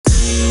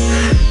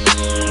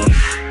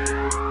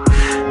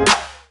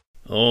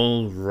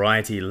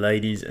Righty,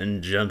 ladies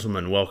and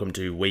gentlemen, welcome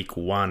to week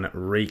 1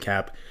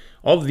 recap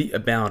of the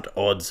About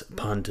Odds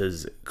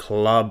Punters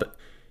Club.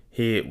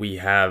 Here we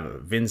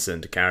have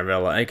Vincent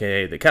Caravella,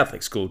 aka the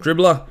Catholic School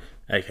Dribbler,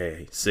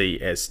 aka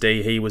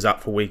CSD. He was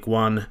up for week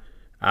 1,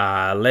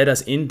 led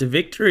us into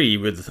victory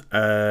with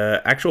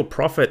actual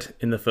profit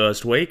in the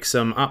first week,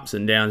 some ups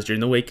and downs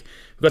during the week.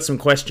 We've got some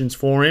questions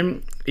for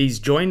him. He's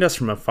joined us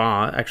from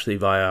afar, actually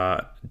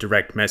via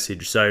direct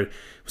message, so we'll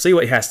see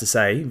what he has to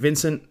say.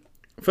 Vincent,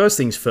 first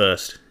things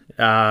first,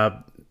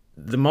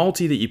 the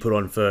multi that you put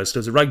on first, it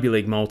was a rugby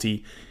league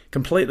multi,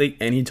 completely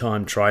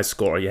anytime try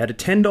scorer. You had a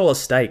 $10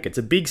 stake. It's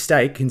a big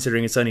stake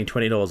considering it's only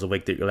 $20 a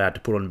week that you're allowed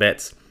to put on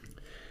bets.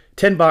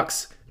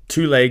 $10,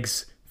 2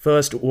 legs.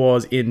 First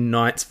was in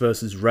Knights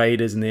versus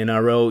Raiders in the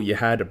NRL. You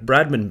had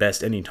Bradman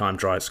Best anytime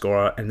try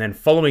scorer, and then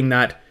following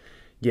that,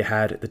 you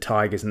had the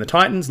Tigers and the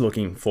Titans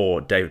looking for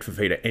David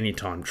Fifita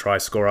anytime try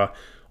scorer.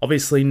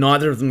 Obviously,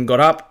 neither of them got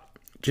up.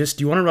 Just,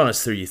 do you want to run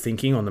us through your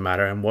thinking on the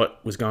matter and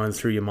what was going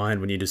through your mind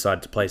when you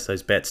decided to place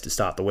those bets to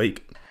start the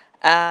week?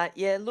 That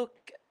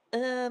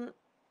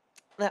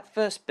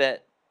first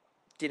bet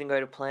didn't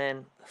go to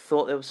plan.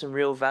 Thought there was some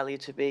real value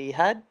to be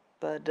had,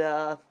 but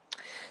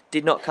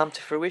did not come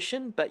to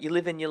fruition. But you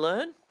live and you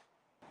learn.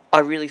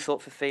 I really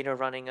thought Fifita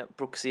running at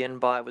Brooksy and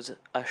By was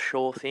a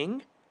sure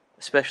thing,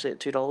 especially at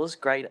 $2,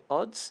 great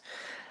odds.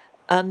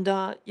 And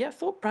I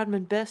thought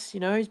Bradman Best,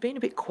 he's been a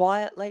bit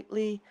quiet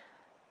lately.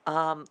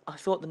 I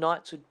thought the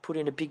Knights would put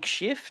in a big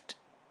shift.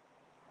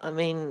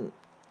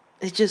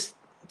 It just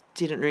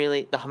didn't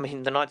really.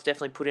 The Knights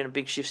definitely put in a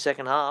big shift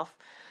second half.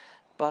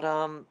 But,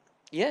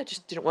 it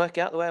just didn't work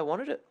out the way I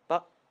wanted it.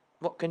 But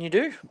what can you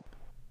do?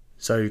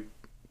 So,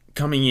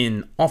 coming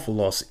in off a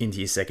loss into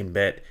your second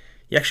bet,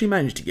 you actually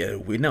managed to get a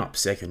win-up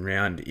second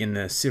round. In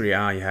the Serie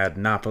A, you had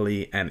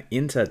Napoli and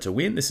Inter to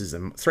win. This is a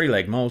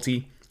 3-leg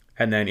multi.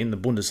 And then in the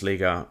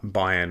Bundesliga,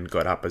 Bayern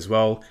got up as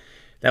well.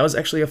 That was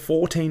actually a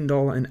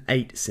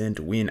 $14.08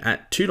 win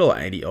at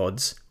 $2.80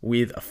 odds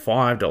with a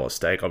 $5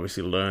 stake.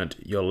 Obviously learned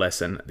your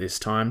lesson this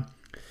time.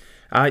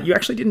 You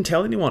actually didn't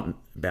tell anyone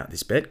about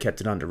this bet,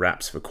 kept it under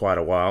wraps for quite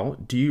a while.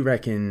 Do you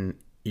reckon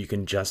you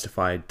can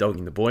justify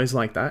dogging the boys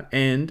like that?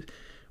 And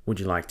would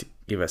you like to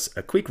give us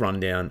a quick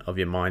rundown of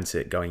your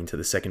mindset going into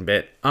the second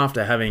bet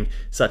after having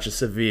such a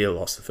severe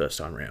loss the first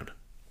time round?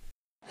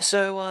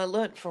 So I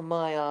learnt from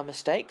my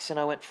mistakes and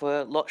I went for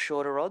a lot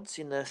shorter odds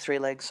in the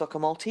 3-leg soccer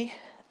multi.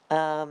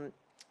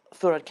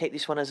 Thought I'd keep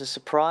this one as a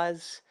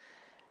surprise.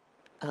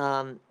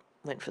 Went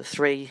for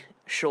 3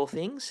 sure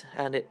things,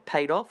 and it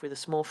paid off with a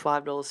small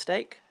 $5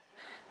 stake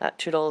at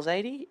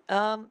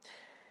 $2.80.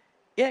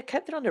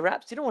 Kept it under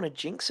wraps. Didn't want to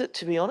jinx it,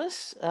 to be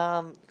honest,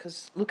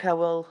 because look how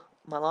well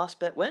my last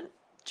bet went.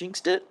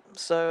 Jinxed it,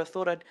 so I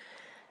thought I'd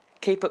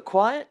keep it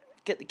quiet,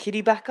 get the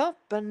kitty back up,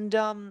 and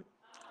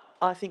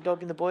I think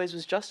dogging the boys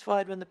was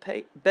justified when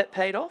the bet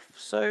paid off.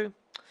 So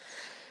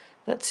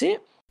that's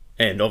it.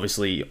 And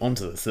obviously,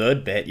 onto the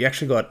third bet, you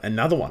actually got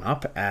another one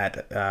up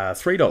at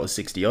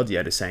 $3.60 odds. You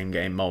had a same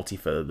game multi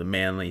for the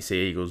Manly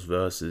Sea Eagles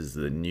versus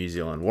the New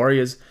Zealand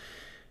Warriors.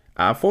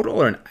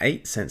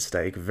 $4.08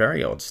 stake,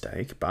 very odd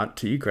stake, but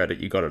to your credit,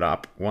 you got it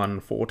up. Won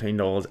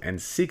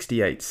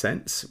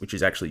 $14.68, which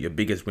is actually your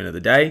biggest win of the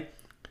day.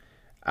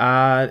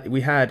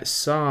 We had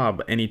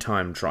Saab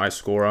anytime try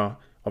scorer,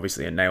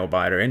 obviously a nail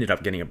biter, ended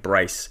up getting a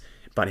brace,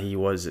 but he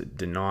was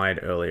denied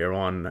earlier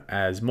on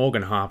as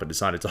Morgan Harper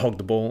decided to hog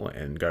the ball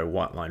and go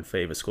white line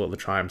fever, score the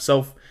try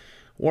himself.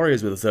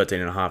 Warriors with a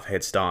 13.5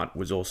 head start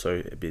was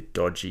also a bit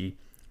dodgy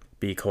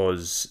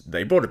because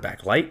they brought it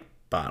back late,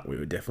 but we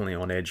were definitely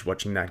on edge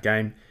watching that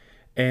game.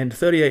 And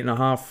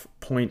 38.5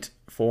 point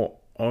for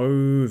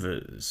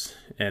overs,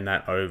 and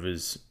that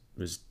overs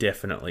was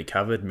definitely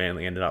covered.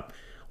 Manly ended up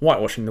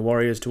whitewashing the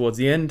Warriors towards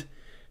the end.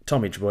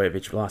 Tommy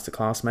Trbojevic, last a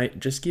classmate,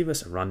 just give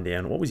us a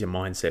rundown. What was your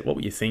mindset? What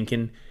were you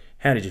thinking?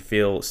 How did you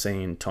feel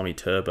seeing Tommy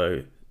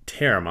Turbo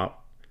tear him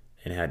up?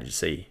 And how did you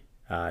see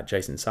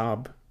Jason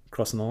Saab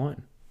crossing the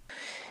line?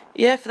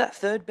 Yeah, for that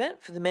third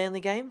bet for the Manly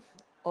game,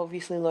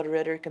 obviously a lot of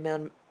rhetoric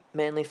around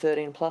Manly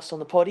 13 plus on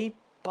the potty,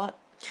 but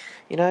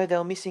they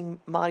were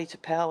missing Marty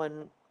Tapau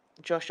and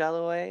Josh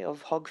Alloway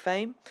of Hog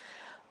fame.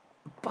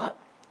 But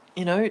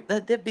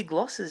they're big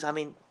losses.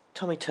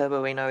 Tommy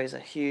Turbo we know is a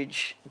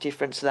huge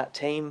difference to that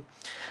team,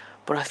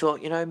 but I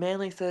thought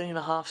Manly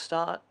 13.5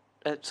 start.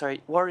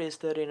 Warriors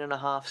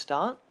 13.5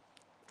 start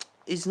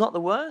is not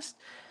the worst.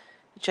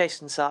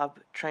 Jason Saab,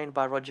 trained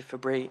by Roger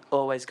Fabry,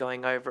 always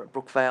going over at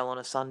Brookvale on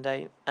a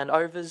Sunday, and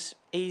overs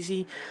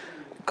easy.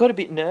 Got a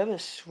bit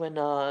nervous when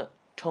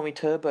Tommy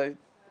Turbo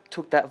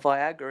took that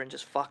Viagra and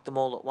just fucked them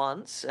all at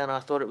once, and I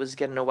thought it was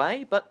getting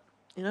away. But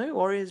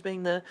Warriors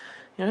being the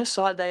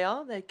side they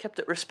are, they kept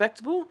it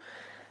respectable,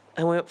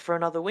 and we went for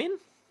another win.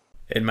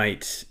 And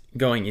mate,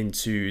 going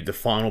into the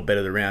final bet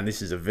of the round,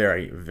 this is a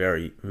very,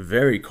 very,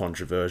 very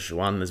controversial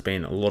one. There's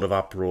been a lot of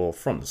uproar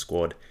from the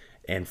squad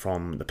and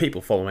from the people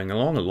following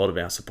along. A lot of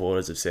our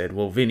supporters have said,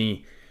 well,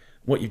 Vinny,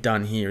 what you've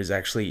done here is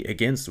actually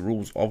against the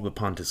rules of the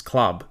Punters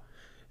Club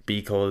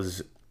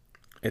because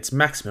it's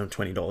maximum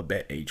 $20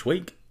 bet each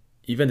week.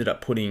 You've ended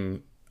up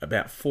putting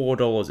about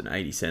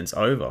 $4.80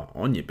 over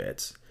on your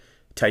bets,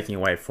 taking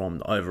away from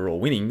the overall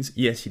winnings.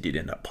 Yes, you did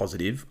end up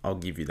positive, I'll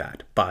give you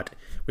that. But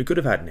we could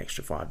have had an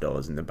extra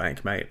 $5 in the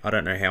bank, mate. I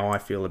don't know how I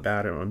feel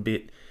about it. I'm a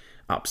bit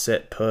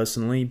upset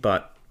personally,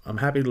 but I'm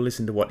happy to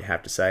listen to what you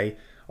have to say.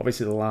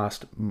 Obviously, the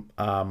last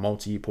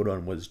multi you put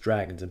on was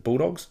Dragons and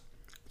Bulldogs.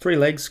 3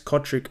 legs,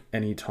 Kotrick,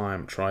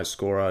 anytime try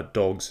scorer,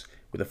 Dogs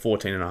with a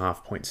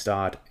 14.5 point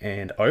start,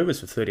 and overs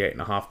for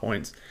 38.5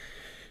 points.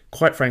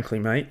 Quite frankly,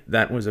 mate,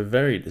 that was a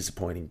very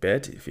disappointing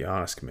bet, if you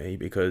ask me,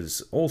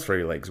 because all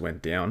 3 legs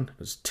went down. It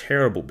was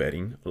terrible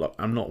betting. Look,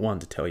 I'm not one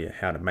to tell you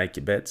how to make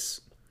your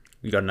bets.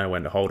 You got to know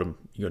when to hold them.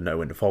 You got to know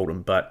when to fold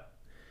them. But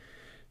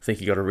I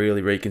think you got to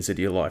really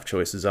reconsider your life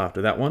choices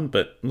after that one.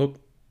 But look,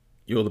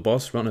 you're the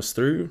boss. Run us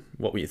through.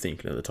 What were you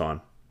thinking at the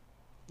time?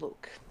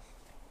 Look,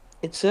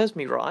 it serves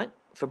me right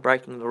for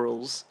breaking the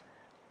rules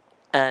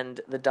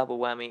and the double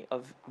whammy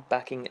of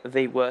backing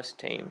the worst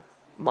team,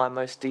 my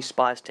most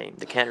despised team,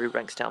 the Canterbury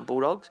Bankstown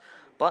Bulldogs.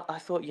 But I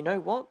thought, you know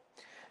what?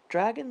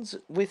 Dragons,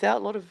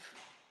 without a lot of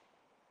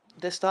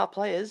their star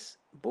players,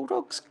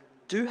 Bulldogs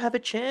do have a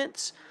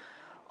chance.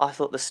 I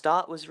thought the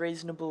start was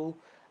reasonable,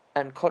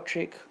 and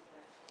Kotrick,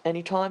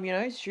 anytime,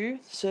 Stu,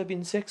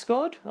 Serbian sex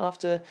god,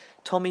 after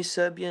Tommy's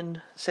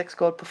Serbian sex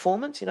god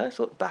performance,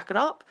 thought back it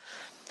up.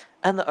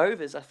 And the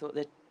overs, I thought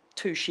they're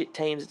 2 shit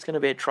teams. It's going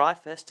to be a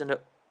tri-fest, and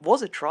it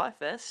was a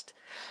tri-fest,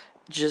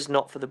 just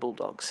not for the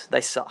Bulldogs.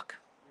 They suck.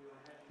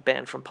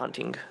 Banned from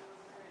punting.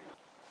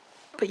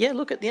 But yeah,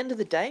 look, at the end of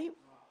the day,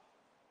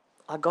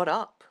 I got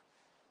up.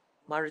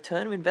 My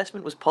return of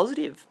investment was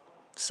positive,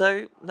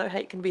 so no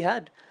hate can be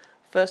had.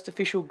 First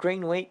official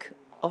green week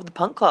of the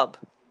Punt Club.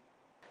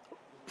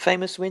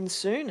 Famous wins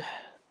soon.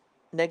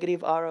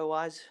 Negative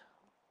ROIs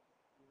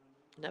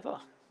never.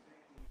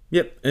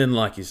 Yep, and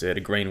like you said,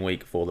 a green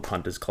week for the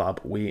Punters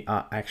Club. We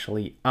are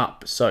actually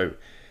up. So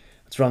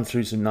let's run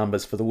through some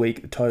numbers for the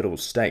week. The total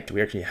staked,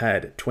 we actually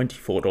had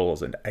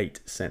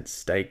 $24.08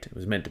 staked. It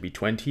was meant to be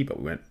 20, but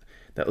we went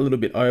that little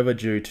bit over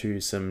due to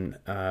some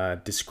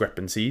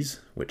discrepancies,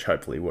 which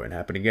hopefully won't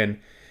happen again.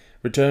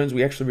 Returns,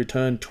 we actually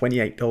returned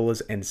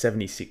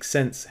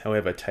 $28.76.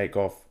 However, take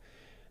off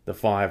the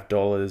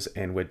 $5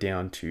 and we're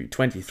down to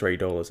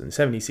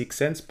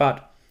 $23.76.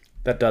 But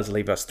that does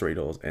leave us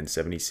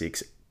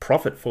 $3.76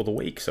 profit for the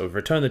week. So we've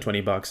returned the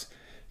 $20,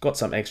 got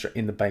some extra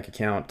in the bank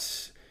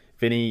account.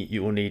 Vinny,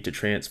 you will need to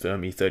transfer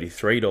me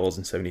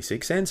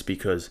 $33.76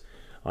 because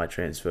I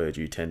transferred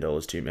you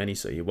 $10 too many,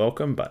 so you're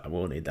welcome, but I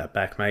will need that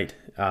back, mate.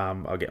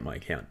 I'll get my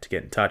account to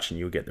get in touch and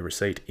you'll get the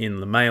receipt in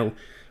the mail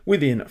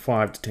within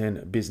 5 to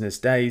 10 business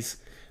days.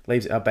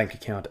 Leaves our bank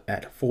account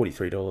at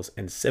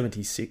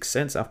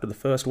 $43.76 after the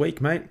first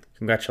week, mate.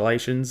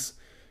 Congratulations.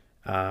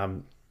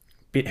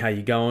 Bit how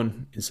you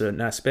going in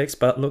certain aspects,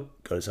 but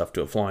look, got us off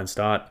to a flying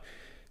start.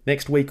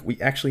 Next week, we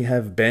actually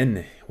have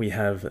Ben. We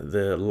have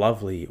the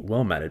lovely,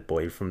 well-mannered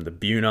boy from the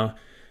Buna.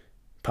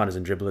 Punters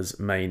and Dribblers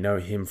may know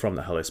him from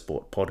the Hello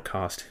Sport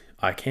podcast.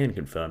 I can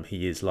confirm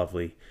he is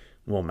lovely,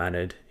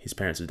 well-mannered. His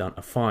parents have done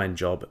a fine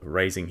job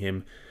raising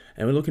him,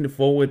 and we're looking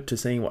forward to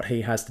seeing what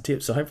he has to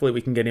tip. So hopefully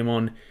we can get him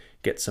on,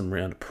 get some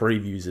round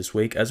previews this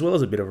week, as well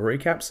as a bit of a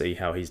recap, see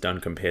how he's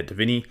done compared to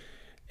Vinny,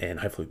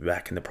 and hopefully be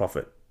back in the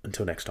profit.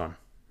 Until next time.